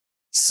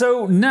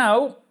So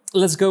now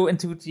let's go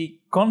into the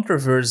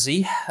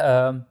controversy.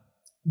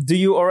 Do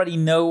you already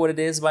know what it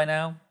is by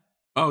now?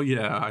 Oh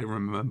yeah, I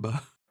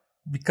remember.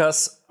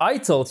 Because I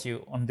told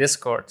you on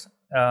Discord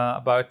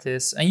about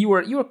this, and you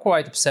were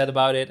quite upset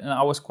about it, and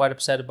I was quite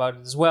upset about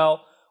it as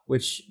well,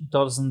 which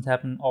doesn't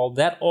happen all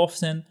that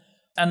often.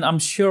 And I'm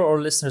sure our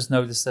listeners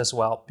know this as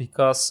well,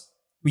 because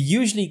we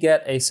usually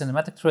get a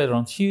cinematic trailer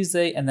on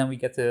Tuesday, and then we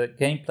get the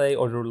gameplay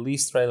or the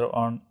release trailer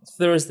on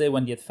Thursday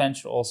when the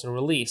adventure also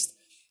released.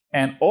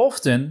 And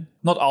often,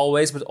 not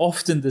always, but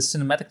often the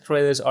cinematic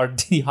trailers are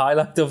the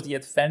highlight of the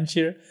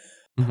adventure.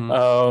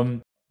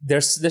 Mm-hmm.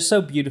 They're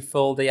so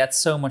beautiful. They add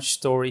so much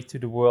story to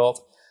the world.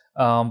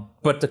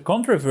 But the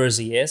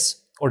controversy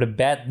is, or the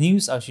bad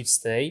news, I should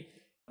say,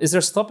 is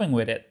they're stopping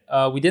with it.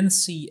 We didn't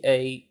see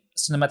a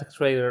cinematic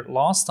trailer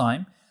last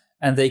time,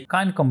 and they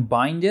kind of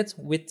combined it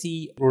with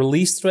the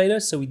release trailer.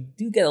 So we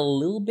do get a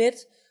little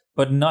bit,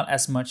 but not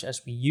as much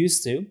as we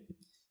used to.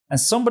 And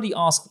somebody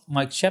asked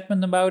Mike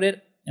Chapman about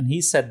it, and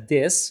he said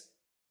this: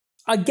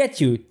 I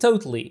get you,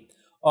 totally.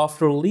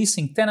 After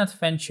releasing 10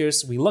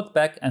 adventures, we looked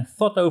back and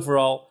thought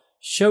overall,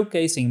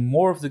 showcasing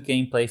more of the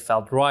gameplay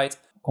felt right,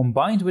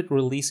 combined with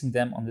releasing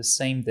them on the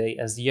same day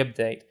as the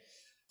update.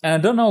 And I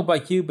don't know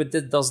about you, but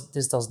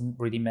this doesn't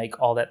really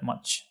make all that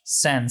much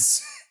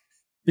sense.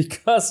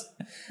 Because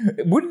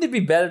wouldn't it be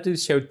better to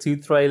show 2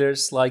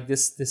 trailers? Like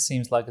this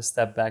seems like a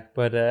step back,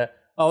 but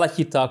I'll let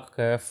you talk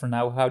for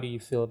now. How do you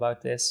feel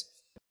about this?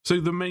 So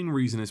the main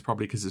reason is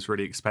probably because it's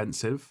really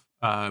expensive,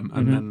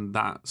 and then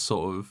that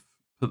sort of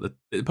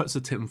it puts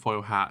a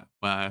tinfoil hat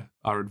where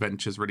our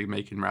adventure's really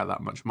making Rare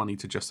that much money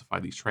to justify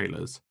these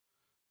trailers,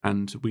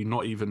 and we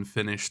not even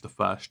finished the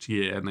first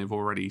year, and they've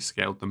already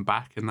scaled them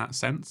back in that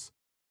sense.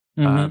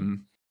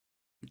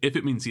 If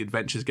it means the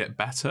adventures get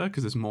better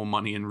because there's more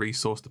money and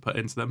resource to put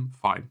into them,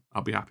 fine,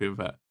 I'll be happy with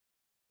it.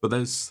 But there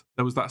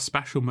was that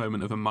special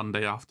moment of a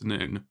Monday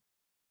afternoon,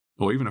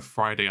 or even a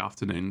Friday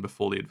afternoon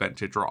before the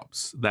adventure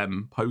drops,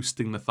 them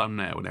posting the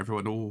thumbnail and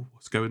everyone, oh,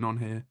 what's going on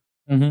here?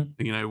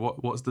 You know,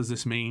 what does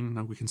this mean?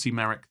 And we can see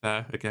Merrick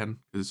there again,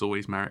 because it's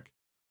always Merrick.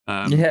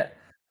 Yeah.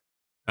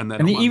 And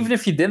then even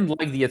if you didn't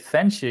like the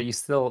adventure, you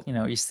still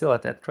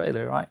had that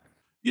trailer, right?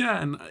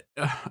 Yeah, and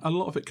a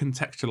lot of it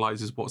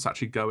contextualizes what's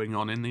actually going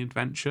on in the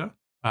adventure,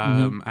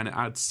 and it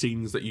adds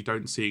scenes that you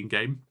don't see in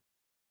game.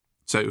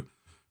 So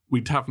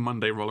we'd have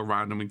Monday roll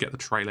around and we'd get the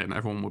trailer and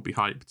everyone would be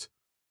hyped.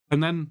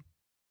 And then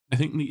I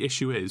think the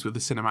issue is with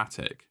the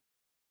cinematic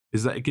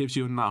is that it gives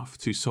you enough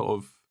to sort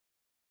of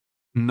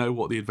know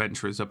what the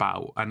adventure is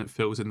about and it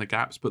fills in the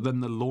gaps. But then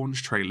the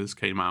launch trailers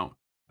came out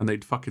and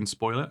they'd fucking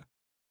spoil it.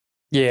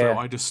 Yeah. So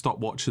I just stopped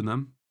watching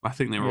them. I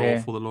think they were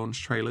awful, the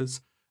launch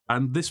trailers.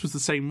 And this was the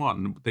same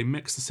one. They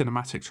mixed the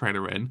cinematic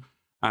trailer in,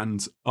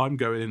 and I'm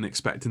going in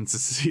expecting to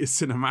see a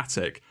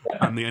cinematic,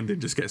 and the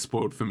ending just gets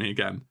spoiled for me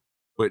again.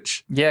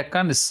 Which it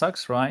kind of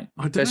sucks, right?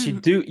 Because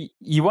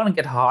you want to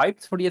get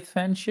hyped for the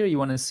adventure, you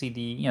want to see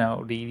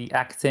the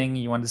acting,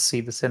 you want to see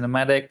the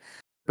cinematic,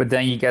 but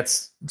then you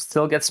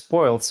still get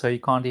spoiled, so you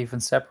can't even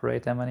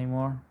separate them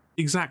anymore.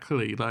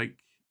 Exactly. Like,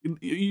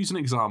 use an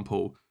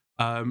example.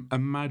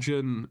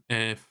 Imagine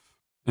if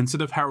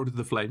instead of Herald of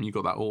the Flame, you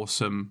got that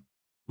awesome.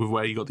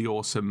 Where you got the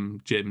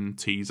awesome Jim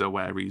teaser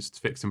where he's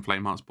fixing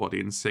Flameheart's body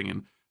and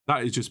singing.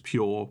 That is just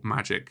pure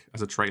magic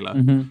as a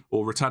trailer.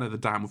 Or Return of the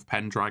Dam with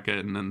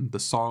Pendragon and the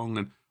song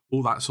and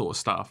all that sort of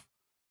stuff.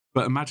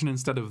 But imagine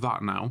instead of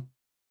that now,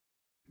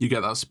 you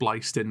get that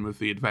spliced in with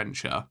the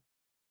adventure.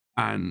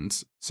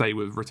 And say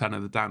with Return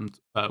of the Damned,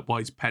 why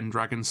is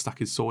Pendragon stuck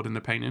his sword in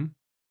the painting?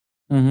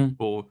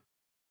 Or,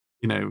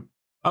 you know,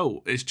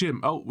 oh, it's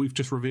Jim. Oh, we've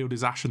just revealed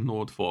his Ashen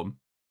Lord form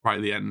right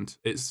at the end.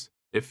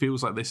 It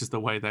feels like this is the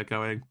way they're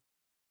going.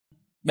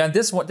 Yeah,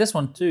 this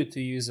one too,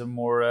 to use a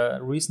more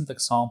recent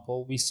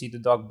example, we see the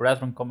Dark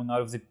Brethren coming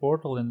out of the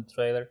portal in the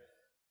trailer.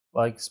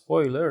 Like,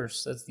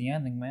 spoilers, that's the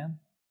ending, man.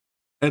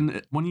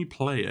 And when you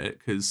play it,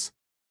 because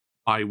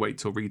I wait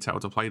till retail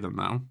to play them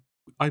now,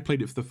 I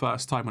played it for the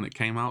first time when it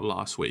came out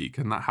last week,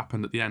 and that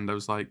happened at the end. I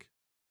was like,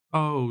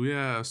 oh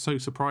yeah, so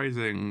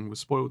surprising. It was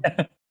spoiled.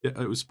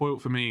 It was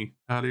spoiled for me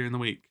earlier in the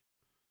week.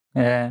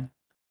 Yeah.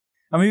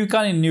 I mean, we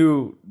kind of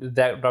knew the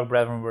Dark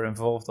Brethren were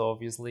involved,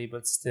 obviously,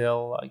 but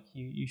still, like,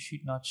 you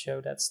should not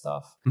show that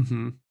stuff.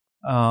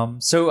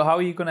 So how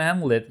are you going to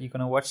handle it? You going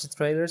to watch the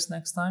trailers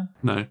next time?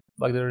 No.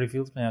 Like the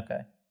revealed?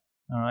 Okay.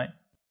 All right.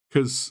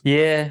 Because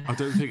I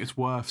don't think it's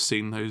worth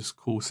seeing those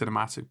cool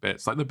cinematic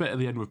bits. Like the bit at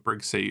the end with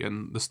Briggsy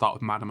and the start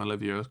with Madame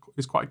Olivia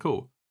is quite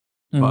cool.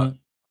 But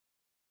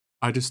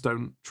I just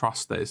don't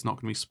trust that it's not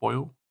going to be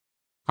spoiled.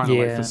 Kind of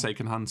like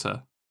Forsaken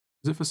Hunter.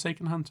 Is it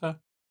Forsaken Hunter?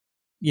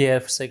 Yeah,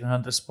 Forsaken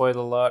Hunter spoiled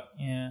a lot.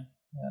 Yeah,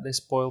 they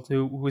spoiled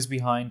who is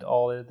behind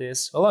all of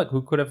this. Oh, like,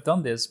 who could have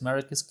done this?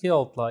 Merrick is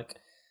killed. Like,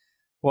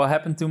 what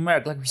happened to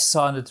Merrick? Like, we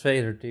saw in the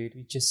trailer, dude.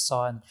 We just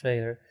saw in the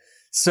trailer.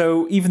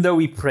 So even though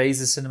we praise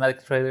the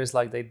cinematic trailers,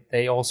 like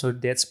they also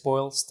did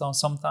spoil stuff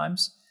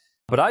sometimes.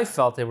 But I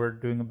felt they were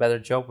doing a better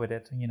job with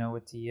it. You know,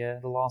 with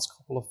the last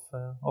couple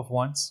of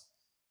ones.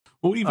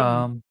 Well,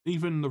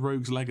 even the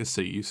Rogue's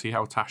Legacy, you see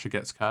how Tasha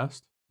gets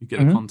cursed. You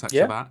get the context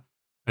Yeah. of that,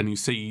 and you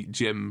see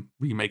Jim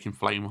remaking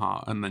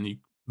Flameheart, and then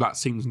that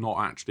seems not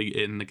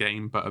actually in the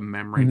game, but a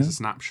memory, and it's a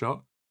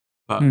snapshot.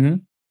 But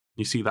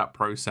you see that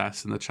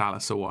process and the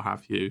chalice or what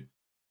have you.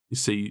 You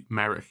see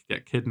Merrick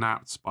get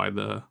kidnapped by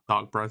the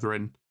Dark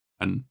Brethren,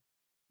 and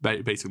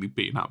they basically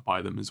beaten up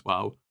by them as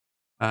well.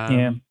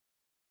 And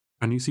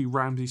you see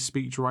Ramsay's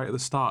speech right at the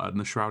start and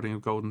the Shrouding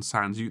of Golden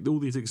Sands. All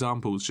these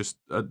examples just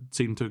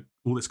seem to,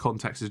 all this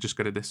context is just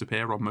going to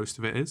disappear, or most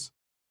of it is.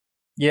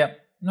 Yeah,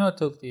 no, I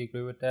totally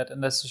agree with that,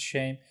 and that's a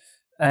shame.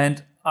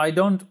 And I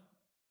don't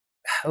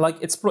like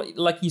it's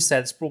like you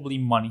said, it's probably a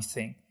money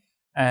thing,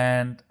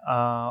 and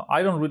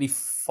I don't really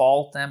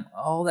fault them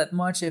all that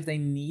much if they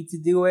need to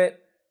do it,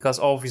 because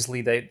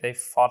obviously they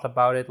thought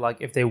about it. Like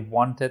if they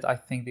wanted, I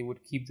think they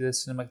would keep the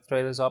cinematic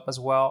trailers up as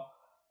well.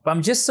 But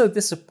I'm just so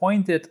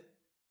disappointed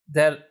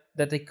that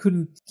they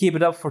couldn't keep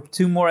it up for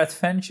 2 more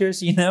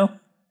adventures. You know,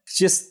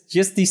 just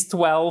these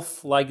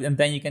 12, like, and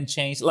then you can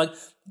change. Like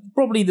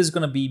probably there's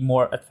gonna be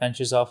more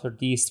adventures after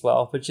these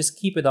 12, but just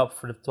keep it up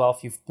for the 12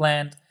 you've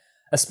planned.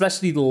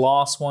 Especially the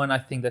last one, I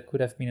think that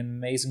could have been an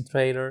amazing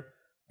trailer.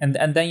 And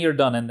then you're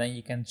done, and then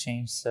you can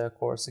change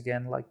course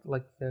again, like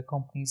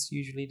companies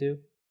usually do.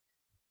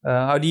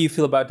 How do you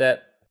feel about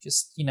that?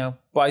 Just,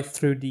 bite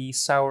through the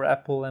sour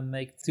apple and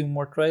make 2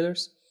 more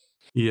trailers?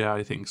 Yeah,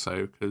 I think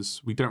so,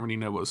 because we don't really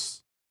know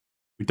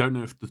we don't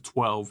know if the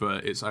 12 are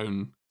its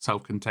own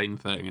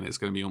self-contained thing, and it's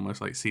going to be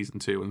almost like season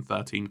 2 when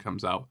 13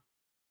 comes out,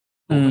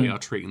 or they are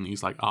treating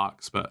these like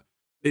arcs. But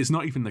it's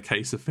not even the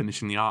case of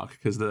finishing the arc,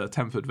 because the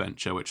 10th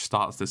adventure, which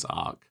starts this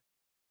arc,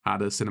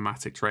 had a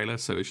cinematic trailer,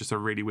 so it's just a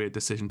really weird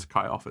decision to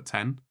cut it off at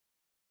 10.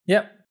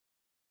 Yep.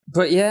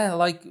 But yeah,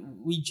 like,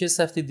 we just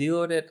have to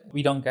deal with it.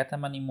 We don't get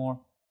them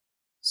anymore.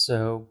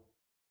 So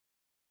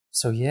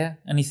yeah.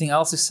 Anything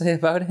else to say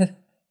about it?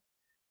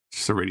 It's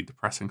just a really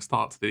depressing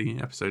start to the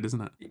episode,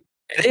 isn't it?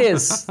 It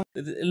is.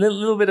 A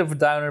little bit of a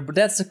downer, but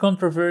that's a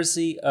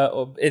controversy.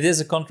 It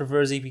is a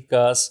controversy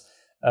because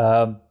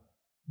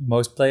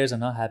most players are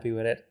not happy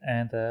with it,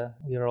 and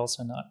we are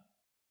also not.